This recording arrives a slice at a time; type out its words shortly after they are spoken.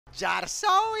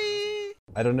Jarsoy!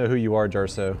 I don't know who you are,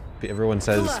 Jarso. Everyone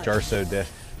says Jarso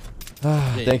diff.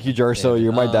 Thank you, Jarso.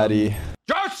 You're my daddy.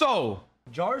 Jarso!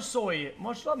 Jarsoy,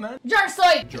 much love, man.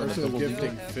 Jarsoy! Jarso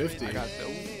gifting 50.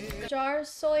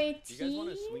 Jarsoy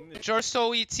T.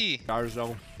 Jarso ET.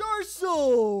 Jarso.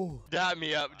 Jarso! Dab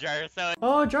me up, Jarso.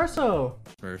 Oh, Jarso.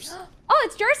 First. Oh,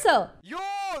 it's Jarso! Yo,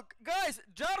 guys,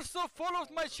 Jarso followed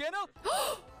my channel.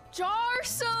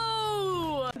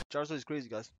 Jarso! Jarso is crazy,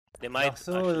 guys. They might.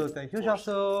 Jarso, thank you,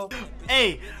 Jarso.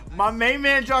 Hey, my main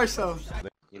man, Jarso.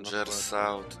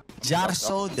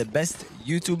 Jarso, the best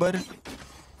YouTuber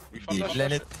on the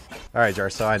planet. All right,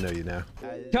 Jarso, I know you now.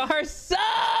 Jarso!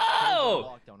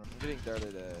 I'm getting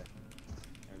darted at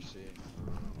RC.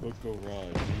 Look go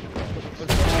run.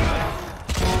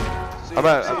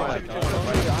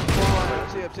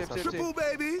 Triple,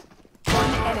 baby.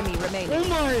 One enemy remaining.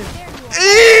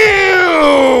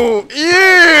 Ew!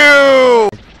 Ew!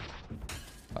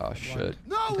 Oh shit.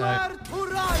 Nowhere to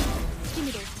run. Give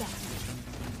me those back.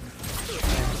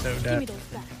 So Give me dead. those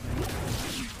back.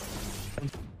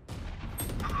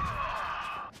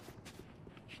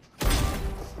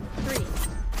 Three.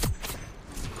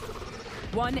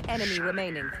 One enemy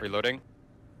remaining. Reloading.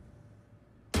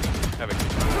 Have a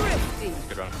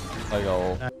good run. I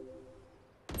go.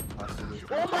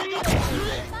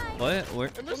 What? Where?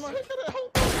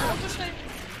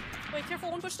 Wait, careful,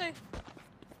 one push stay.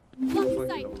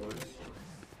 Wait,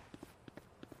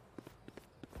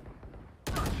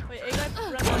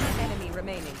 One enemy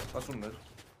remaining. Last one mid.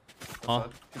 Huh?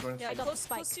 yeah, I got close,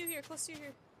 spike. close to you here, close to you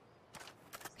here.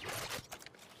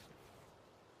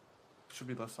 Should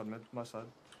be left side mid. My side.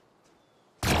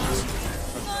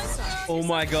 Oh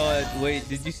my god. Wait,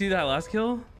 did you see that last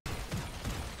kill?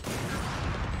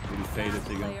 He faded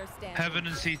again. Player standing. Heaven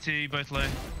and CT both low.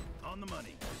 On the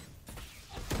money.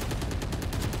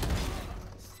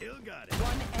 Still got it.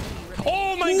 One enemy remaining.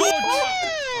 Oh my god!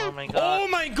 Oh my god. Oh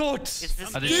my god!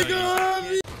 I did show you.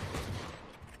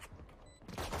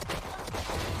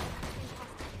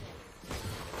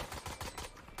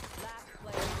 Last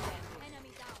player standing.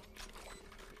 Enemy down.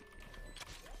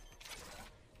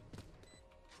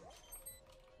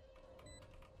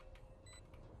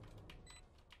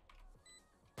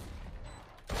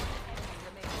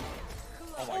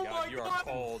 Oh my god, you are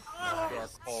cold. You are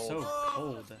cold. So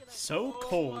cold. So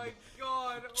cold.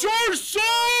 Jarso!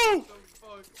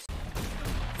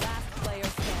 Last player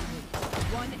standing.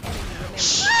 One enemy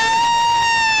remaining.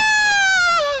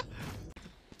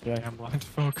 Yeah, I'm blind,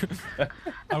 fuck.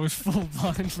 I was full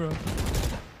blind, bro.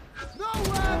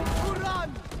 Nowhere to run.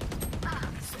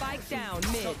 Spike down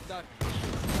mid.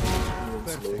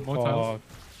 More time.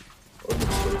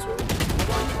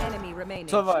 One enemy remaining.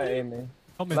 Sova, aiming.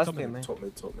 Top mid, Last top mid. aiming. Top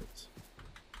mid, top mid.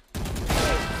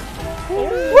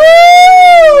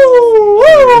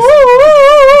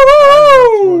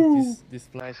 This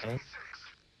flash.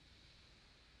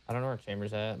 I don't know where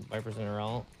Chamber's at. Viper's in her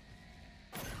ult.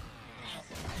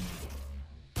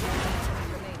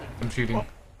 I'm cheating.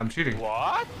 I'm cheating.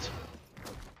 What?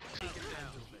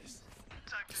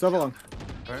 Sova long.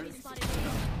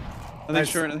 I think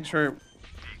sure.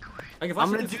 I'm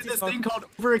gonna do this thing called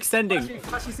overextending.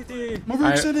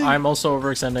 Overextending. I'm also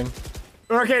overextending.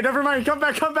 Okay, never mind. Come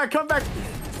back.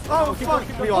 Oh, fuck.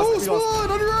 We lost. On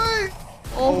the right.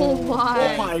 Oh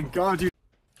my. Oh my god, dude.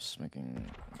 Just making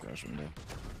crash window.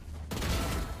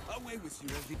 Away with you,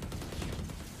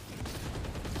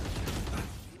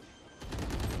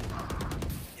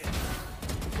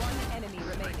 One enemy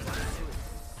remaining.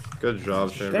 Good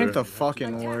job, Chamber. Thank the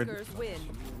fucking lord. Attackers win.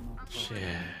 Shit.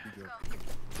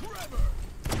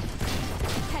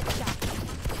 Headshot.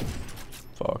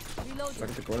 Fuck. Reload. Back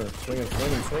at the corner.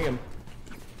 Swing him.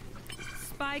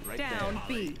 Spike down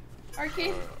B.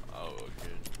 Arcade. Oh,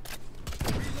 okay.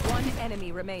 One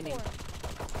enemy remaining.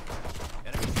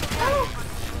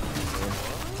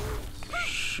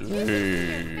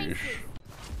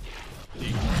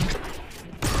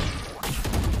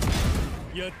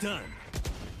 You're done.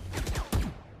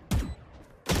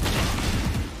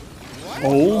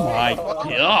 Oh my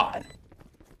god.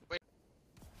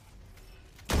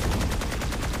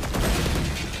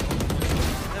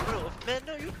 Man,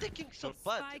 no, you're taking so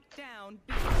bad. Spike down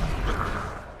B.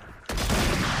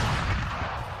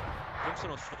 Vem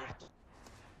sono short.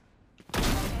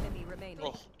 One enemy remaining.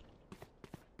 Oh.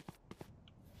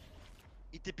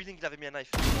 Il était peeling, il avait mis un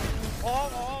knife.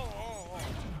 Oh.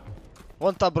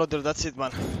 One tap, brother, that's it,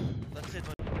 man. That's it,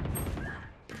 man.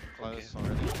 Okay.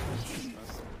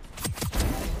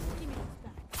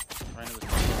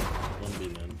 One B,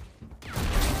 man.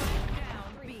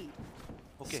 Down B.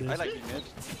 Okay, I like it, man.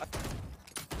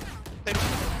 Enemy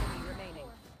remaining.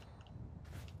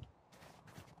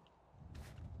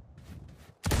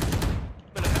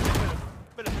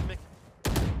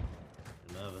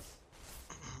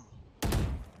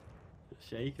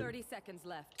 Shaking. 30 seconds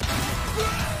left.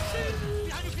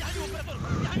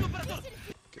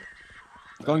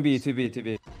 Going B, 2B,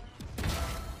 2B.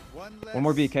 One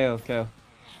more B, KO, KO.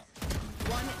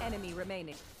 One enemy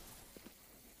remaining.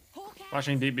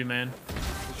 Flashing DB, man.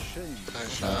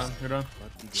 Good on.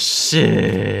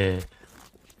 Shit.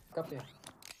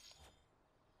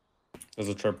 There's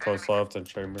a trip close left and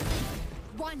chamber.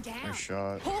 One down. Nice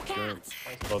shot. Good.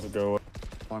 About to go.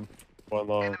 One. One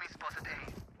long.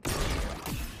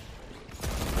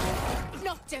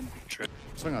 Knocked him.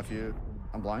 Swing off you.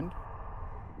 I'm blind.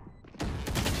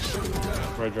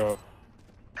 Right drop.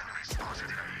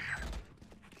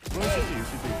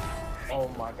 Oh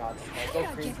my god. Go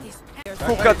crazy.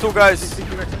 Hookah, two guys.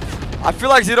 I feel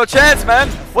like zero chance, man.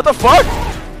 What the fuck?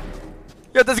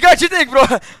 Yo, this guy cheating, bro.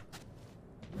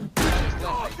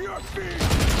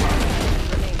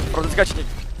 Bro, this guy cheating.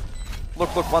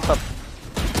 Look, one tap.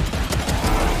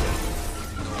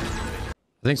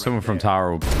 I think someone from tower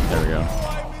will... There we go.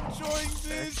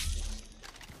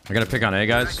 I gotta pick on A,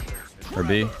 guys. Or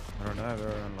B. I don't know.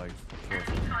 They're on like 4. I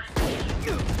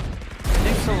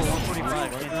think so,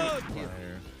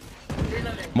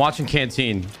 145. I'm watching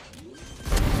Canteen.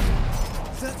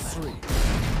 That's 3.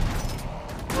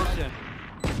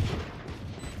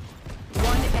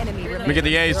 One enemy remaining. Let me get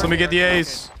the ace. Let me get the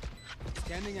ace.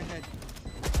 Standing ahead.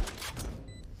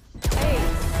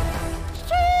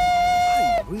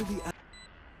 Really?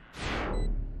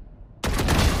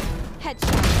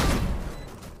 Headshot.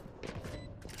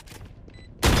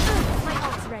 My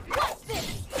ult's ready.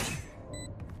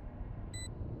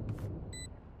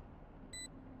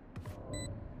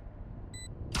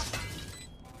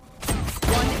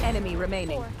 One enemy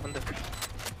remaining.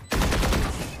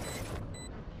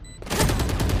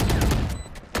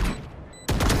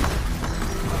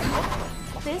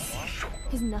 This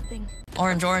is nothing.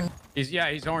 Orange. He's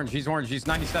orange. He's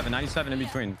 97 in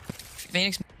between.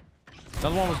 Phoenix.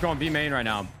 Another one was going B main right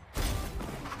now.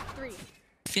 3.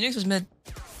 Phoenix was mid.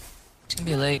 It's gonna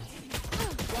be late.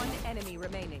 One enemy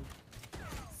remaining.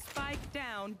 Spike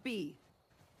down B.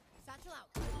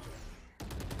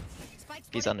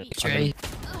 He's under. Trey.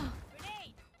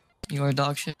 You are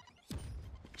dog shit.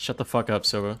 Shut the fuck up,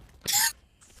 Sova.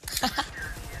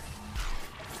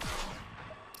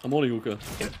 I'm only hookah.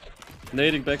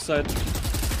 Nading backside.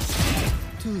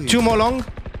 2 more long.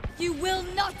 You will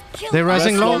not kill They're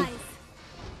rising my long. allies.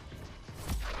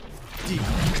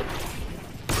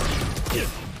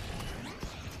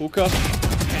 Hookah.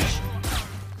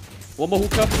 One more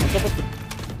hookah on top of the...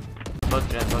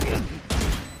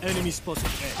 Enemy spotted.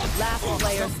 Last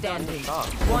player standing.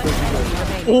 One enemy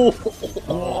remaining.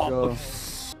 Oh.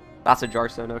 That's a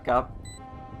Jarso, no cap.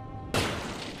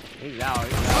 He's out.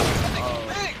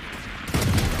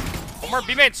 One more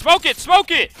B main. Smoke it! Smoke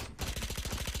it!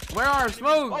 Where are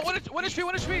smoke? Oh, one is tree.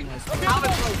 We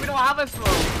don't have a smoke.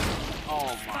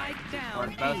 Oh my. Spike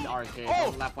down. Best arcade.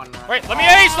 Oh. Left one right. Wait, let me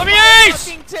ace! Let me ace!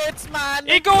 Fucking tits, man.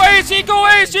 Eco ace! Eco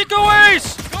ace! Eco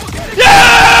ace!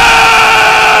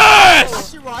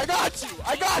 Yes! I got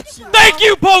you. Thank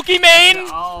you, Pokimane!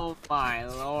 Oh my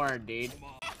lord, dude.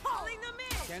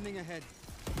 Standing ahead.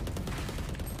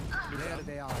 There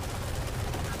they are.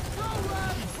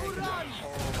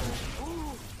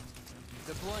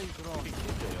 Deploying drone.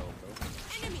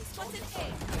 Enemy spotted A.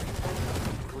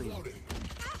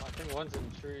 I think one's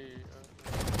in tree.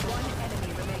 One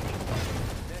enemy remaining.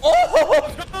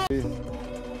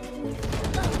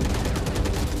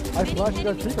 I flashed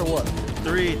that trick or what?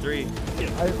 3.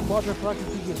 I bought a flash trick.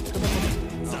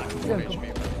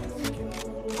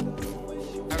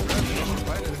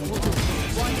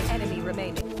 One enemy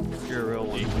remaining. You're a real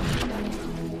one.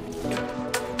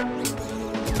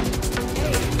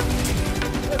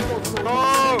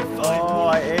 Oh,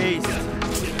 I aced.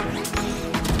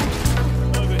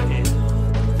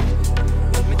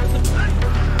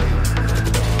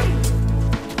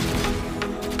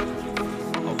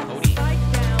 Spike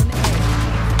down A.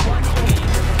 One enemy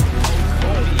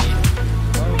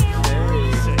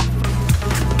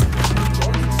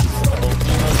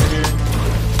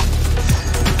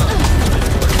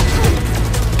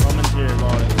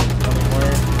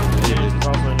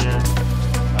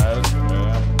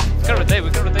We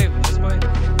can rotate this way.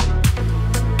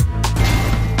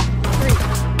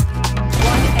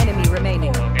 One enemy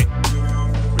remaining. Okay.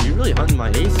 Were you really hunting my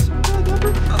ace?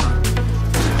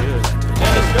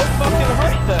 Let's go fucking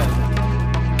hunt then!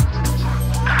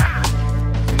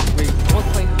 Wait, one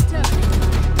play.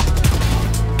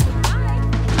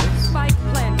 Spike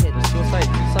planted. Let's go side. 2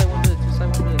 side, 1 minute. 2 side,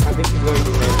 1 minute. I think he's going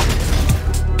to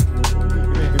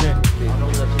Come here.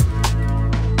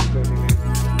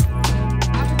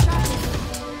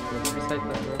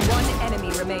 One enemy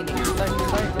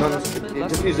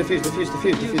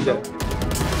defuse, Jett.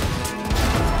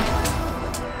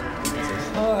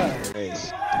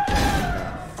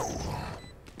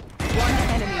 One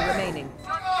enemy remaining.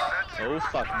 Oh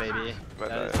fuck, baby.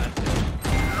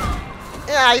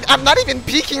 Yeah, I'm not even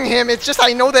peeking him. It's just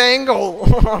I know the angle.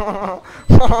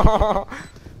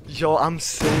 Yo, I'm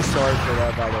so sorry for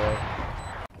that, by the way.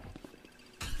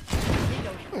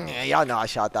 Yeah, y'all know I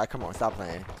shot that. Come on, stop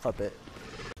playing. Flip it.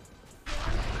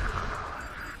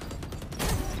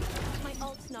 My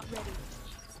ult's not ready.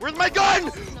 Where's my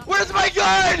gun? Where's my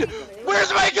gun?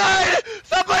 Where's my gun?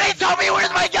 Somebody tell me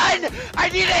where's my gun? I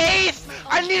need an ace.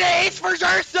 I need an ace for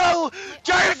Jarso.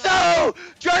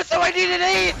 Jarso, I need an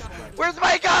ace. Where's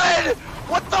my gun?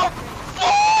 What the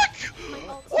fuck?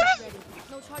 What is?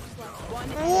 No charges left. What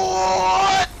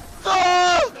the?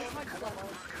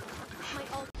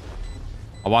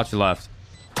 I'll watch you left.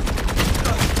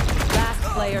 Last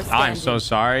player standing. I'm so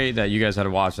sorry that you guys had to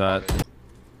watch that.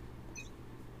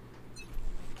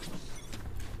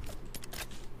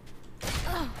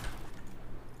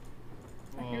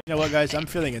 You know what, guys? I'm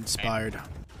feeling inspired.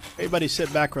 Everybody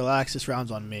sit back, relax. This round's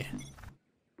on me.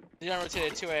 You don't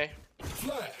rotate 2A.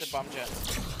 The bomb jet.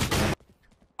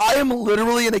 I am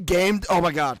literally in a game. Oh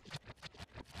my god.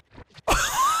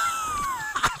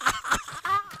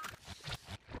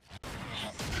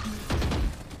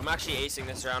 I'm actually acing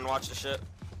this round. Watch the shit.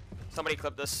 Somebody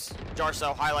clip this.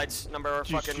 Jarso highlights number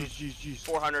fucking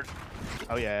 400.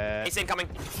 Oh yeah. Ace incoming.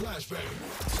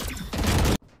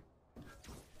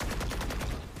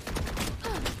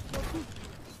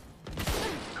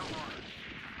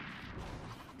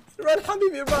 Run,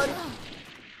 Habibi, run.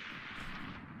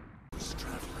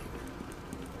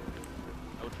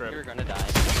 No trip. You're gonna die.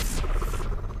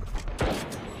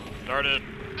 Started.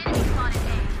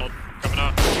 Oh, coming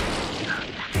up.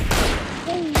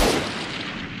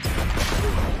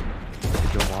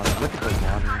 Look at those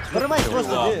monitors. What am I supposed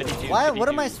to do? Why? What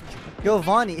am I?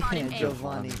 Giovanni.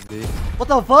 Giovanni. What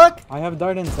the fuck? I have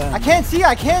dart in 10. I can't see.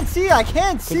 I can't see. I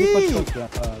can't see.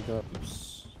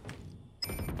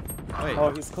 Wait.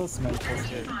 Oh, he's close, man. Close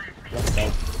here. Left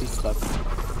side. He's stuck.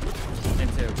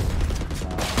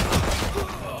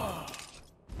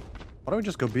 Why don't we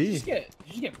just go B? Did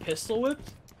you get pistol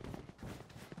whipped?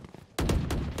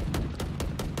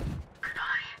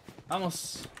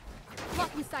 Almost.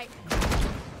 Lucky sight.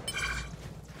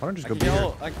 Why don't we just go B?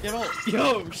 I can get ult.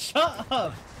 Yo, shut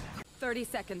up. 30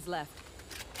 seconds left.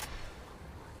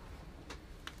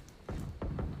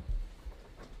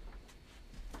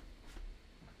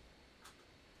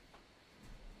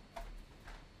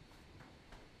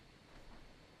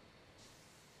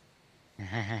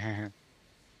 Don't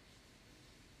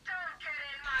get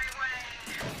in my way.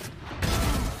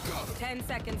 10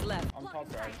 seconds left.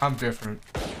 I'm different.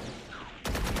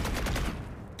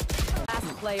 Last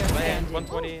player standing.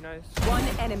 120, nice. One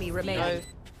enemy remaining.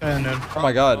 Oh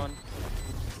my god.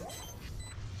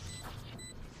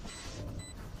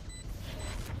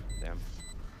 Damn.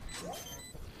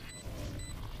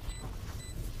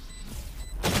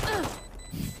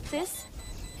 This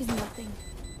is nothing.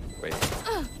 Wait.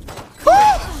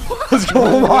 Let's go.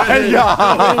 Oh my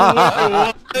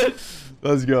god.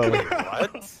 Let's go.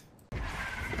 What?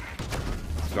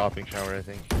 Dropping shower, I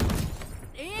think.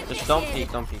 Just don't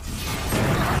peek, don't peek.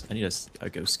 I need a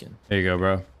ghost skin. There you go,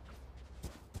 bro.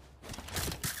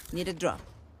 Need a drop.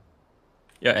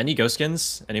 Yeah, any ghost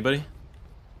skins? Anybody?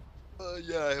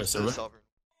 Yeah, I have Yes, to sir. solve.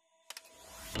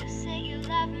 You say you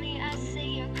love me, I say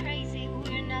you're crazy.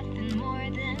 We're nothing more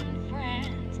than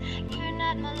friends. You're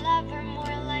not my lover,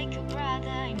 more like a brother.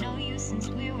 I know you since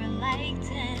we were like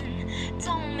 10.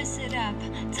 Don't mess it up,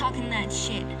 talking that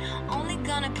shit. Only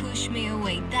gonna push me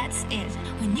away, that's it.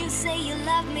 When you say you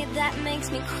love me, that makes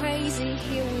me crazy.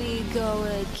 Here we go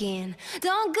again.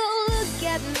 Don't go look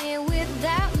at me with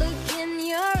that look in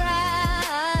your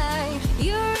eye.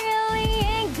 You really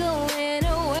ain't going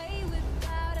away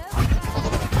without a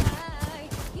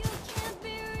fight. You can't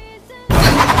be reasoned,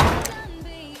 done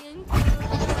being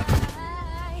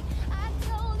polite. I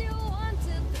told you 1, 2,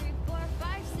 3, 4,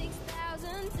 5,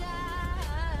 6,000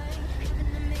 times.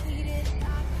 Haven't I made it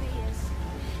obvious?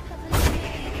 Haven't I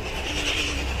made it for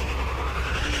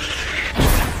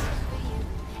you?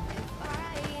 If I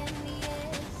am the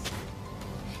yes,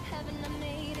 haven't I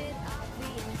made it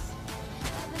obvious?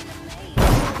 Haven't I made it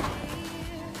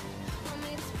clear? Want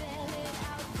me to spell it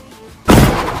out for you?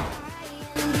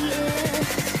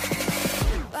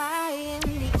 If I am the yes, if I am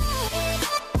the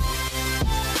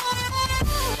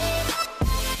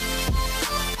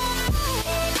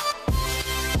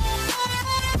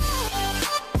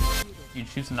You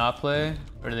choose to not play,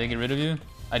 or do they get rid of you?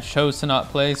 I chose to not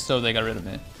play, so they got rid of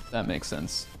me. That makes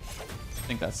sense. I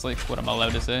think that's like what I'm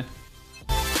allowed to say.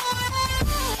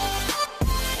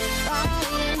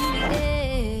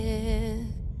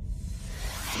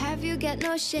 Have you got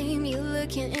no shame? You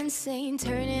looking insane,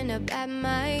 turning up at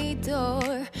my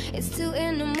door. It's 2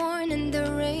 in the morning,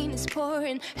 the rain is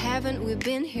pouring. Haven't we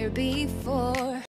been here before?